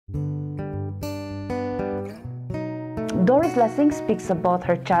Dorris Lessing speaks about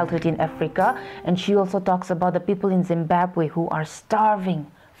her childhood in Africa, and she also talks about the people in Zimbabwe who are starving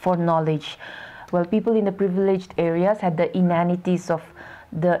for knowledge. Well, people in the privileged areas had the inanities of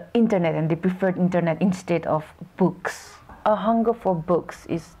the internet, and they preferred internet instead of books. A Hunger for Books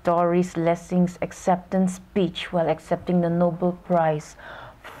is Dorris Lessing's acceptance speech while accepting the Nobel Prize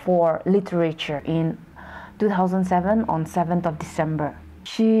for Literature in 2007 on 7th of December.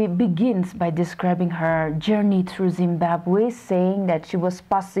 She begins by describing her journey through Zimbabwe, saying that she was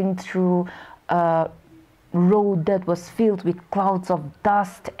passing through a road that was filled with clouds of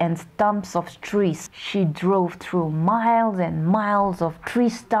dust and stumps of trees. She drove through miles and miles of tree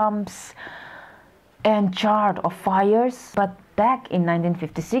stumps and charred of fires. But back in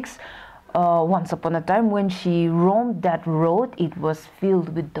 1956, once upon a time when she roamed that road, it was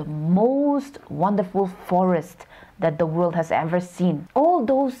filled with the most wonderful forest that the world has ever seen. All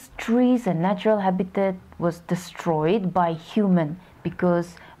those trees and natural habitat was destroyed by human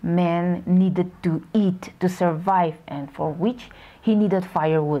because man needed to eat to survive, and for which he needed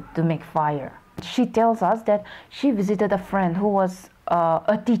firewood to make fire. She tells us that she visited a friend who was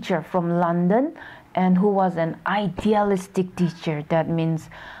a teacher from London and who was an idealistic teacher. That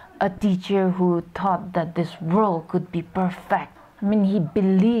means a teacher who thought that this world could be perfect. I mean, he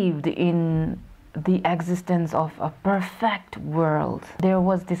believed in the existence of a perfect world. There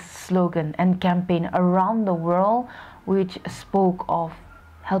was this slogan and campaign around the world which spoke of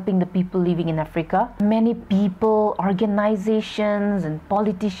helping the people living in Africa. Many people, organizations and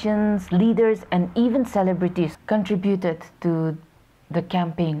politicians, leaders and even celebrities contributed to the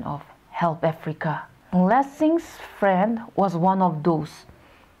campaign of Help Africa. Lessing's friend was one of those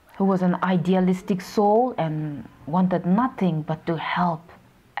who was an idealistic soul and wanted nothing but to help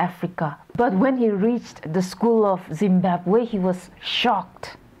Africa. But when he reached the school of Zimbabwe, he was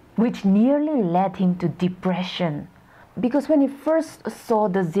shocked, which nearly led him to depression. Because when he first saw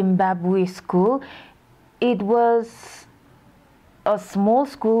the Zimbabwe school, it was a small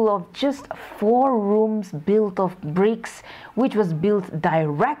school of just 4 rooms built of bricks, which was built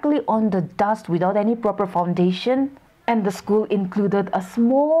directly on the dust without any proper foundation. And the school included a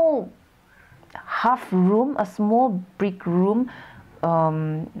small half room, a small brick room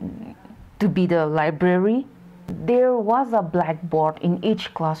to be the library. There was a blackboard in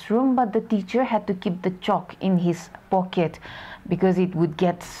each classroom, but the teacher had to keep the chalk in his pocket because it would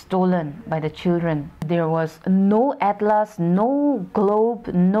get stolen by the children. There was no atlas, no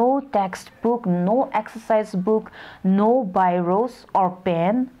globe, no textbook, no exercise book, no biros or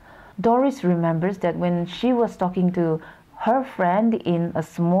pen. Dorris remembers that when she was talking to her friend in a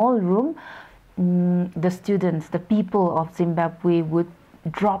small room, the students, the people of Zimbabwe would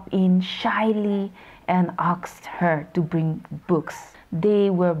drop in shyly and asked her to bring books. They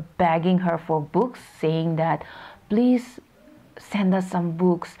were begging her for books, saying that, please send us some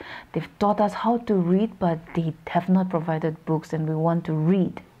books. They've taught us how to read, but they have not provided books and we want to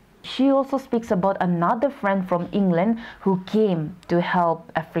read. She also speaks about another friend from England who came to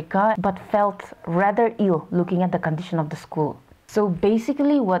help Africa but felt rather ill looking at the condition of the school. So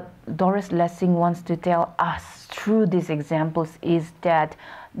basically what Dorris Lessing wants to tell us through these examples is that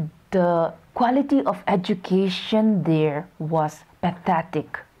the quality of education there was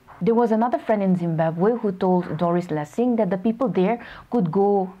pathetic. There was another friend in Zimbabwe who told Dorris Lessing that the people there could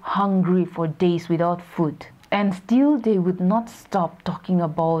go hungry for days without food, and still they would not stop talking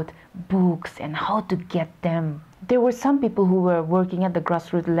about books and how to get them. There were some people who were working at the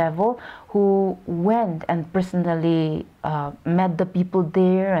grassroots level who went and personally met the people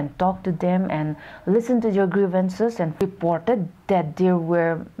there and talked to them and listened to their grievances, and reported that there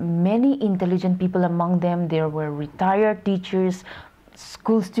were many intelligent people among them. There were retired teachers,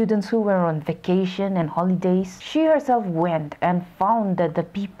 school students who were on vacation and holidays. She herself went and found that the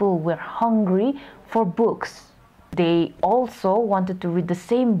people were hungry for books. They also wanted to read the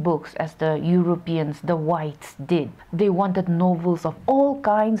same books as the Europeans, the whites, did. They wanted novels of all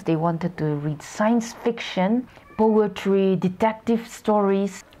kinds. They wanted to read science fiction, poetry, detective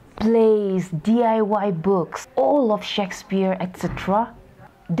stories, plays, DIY books, all of Shakespeare, etc.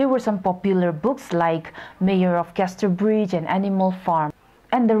 There were some popular books like Mayor of Casterbridge and Animal Farm.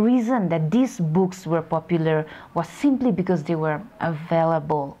 And the reason that these books were popular was simply because they were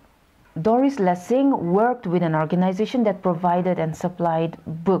available. Dorris Lessing worked with an organization that provided and supplied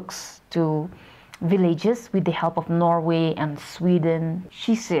books to villages with the help of Norway and Sweden.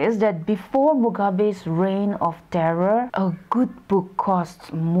 She says that before Mugabe's reign of terror, a good book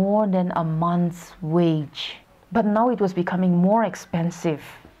cost more than a month's wage. But now it was becoming more expensive.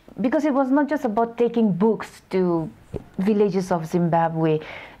 Because it was not just about taking books to villages of Zimbabwe.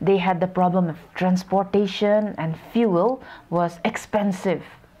 They had the problem of transportation, and fuel was expensive.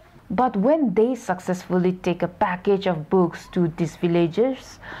 But when they successfully take a package of books to these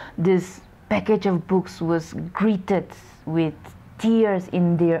villages, this package of books was greeted with tears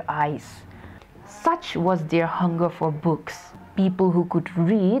in their eyes. Such was their hunger for books. People who could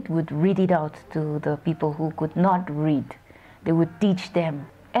read would read it out to the people who could not read. They would teach them.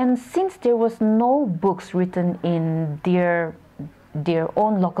 And since there was no books written in their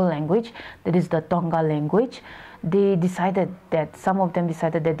own local language, that is the Tonga language, some of them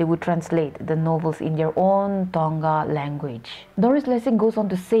decided that they would translate the novels in their own Tonga language. Dorris Lessing goes on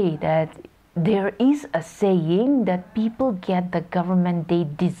to say that there is a saying that people get the government they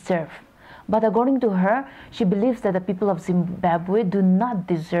deserve. But according to her, she believes that the people of Zimbabwe do not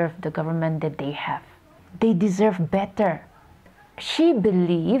deserve the government that they have. They deserve better. She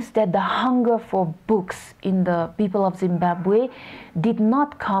believes that the hunger for books in the people of Zimbabwe did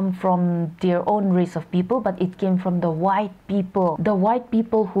not come from their own race of people, but it came from the white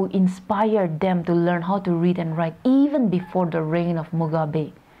people who inspired them to learn how to read and write even before the reign of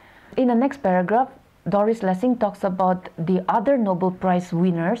Mugabe. In the next paragraph, Dorris Lessing talks about the other Nobel Prize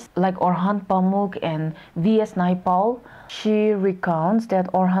winners like Orhan Pamuk and V.S. Naipaul. She recounts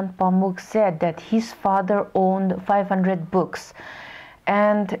that Orhan Pamuk said that his father owned 500 books,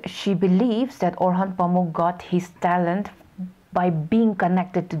 and she believes that Orhan Pamuk got his talent by being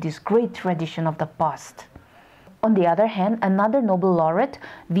connected to this great tradition of the past. On the other hand, another Nobel laureate,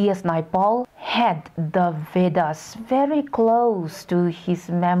 V.S. Naipaul, had the Vedas very close to his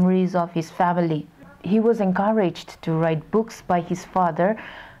memories of his family. He was encouraged to write books by his father,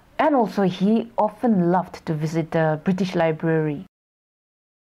 and also he often loved to visit the British Library.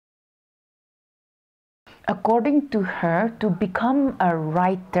 According to her, to become a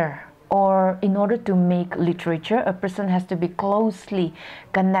writer, or in order to make literature, a person has to be closely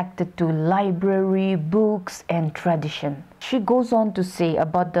connected to library, books, and tradition. She goes on to say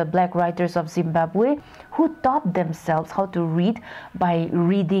about the black writers of Zimbabwe who taught themselves how to read by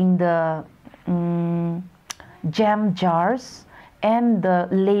reading the jam jars and the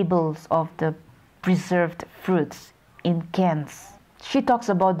labels of the preserved fruits in cans. She talks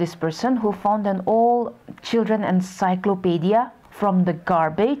about this person who found an old children's encyclopedia from the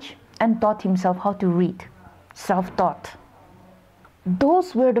garbage and taught himself how to read, self-taught.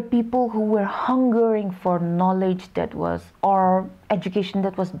 Those were the people who were hungering for knowledge or education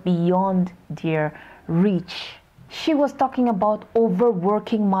that was beyond their reach. She was talking about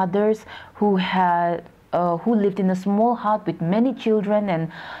overworking mothers who lived in a small hut with many children and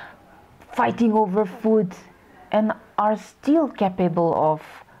fighting over food, and are still capable of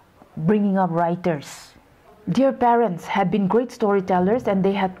bringing up writers. Their parents had been great storytellers, and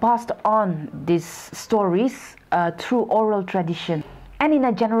they had passed on these stories through oral tradition. And in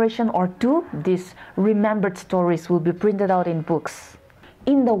a generation or two, these remembered stories will be printed out in books.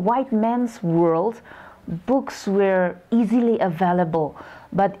 In the white man's world, books were easily available,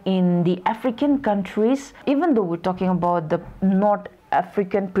 but in the African countries, even though we're talking about the North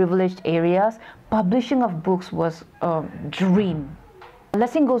African privileged areas, publishing of books was a dream.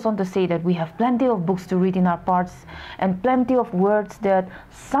 Lessing goes on to say that we have plenty of books to read in our parts, and plenty of words that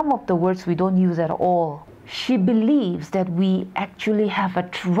some of the words we don't use at all. She believes that we actually have a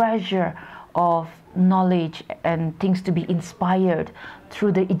treasure of knowledge and things to be inspired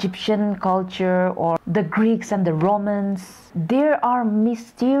through the Egyptian culture or the Greeks and the Romans. There are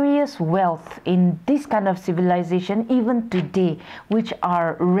mysterious wealth in this kind of civilization even today, which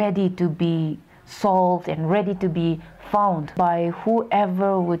are ready to be solved and ready to be found by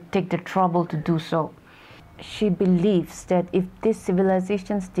whoever would take the trouble to do so. She believes that if these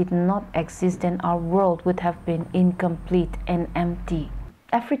civilizations did not exist, then our world would have been incomplete and empty.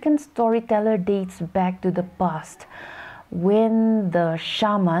 African storyteller dates back to the past, when the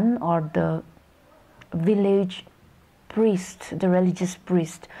shaman or the village priest, the religious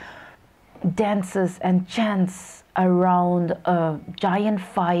priest, dances and chants around a giant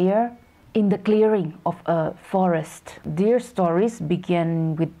fire in the clearing of a forest. Their stories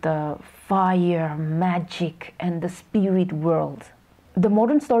begin with the fire, magic, and the spirit world. The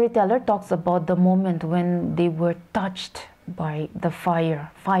modern storyteller talks about the moment when they were touched by the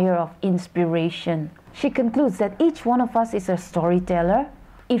fire of inspiration. She concludes that each one of us is a storyteller.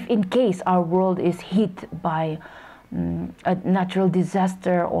 If in case our world is hit by a natural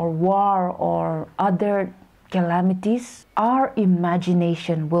disaster or war or other calamities, our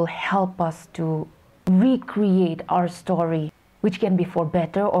imagination will help us to recreate our story, which can be for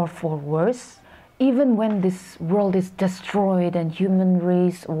better or for worse. Even when this world is destroyed and human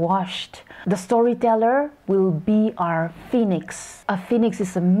race washed, the storyteller will be our phoenix. A phoenix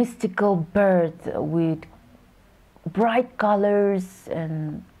is a mystical bird with bright colors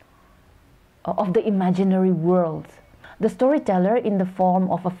and of the imaginary world. The storyteller in the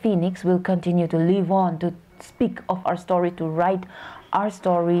form of a phoenix will continue to live on, to speak of our story, to write our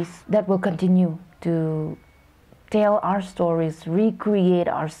stories that will continue to tell our stories, recreate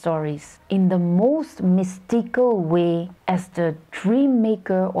our stories in the most mystical way as the dream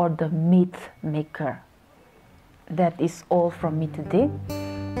maker or the myth maker. That is all from me today.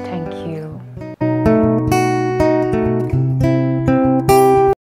 Thank you.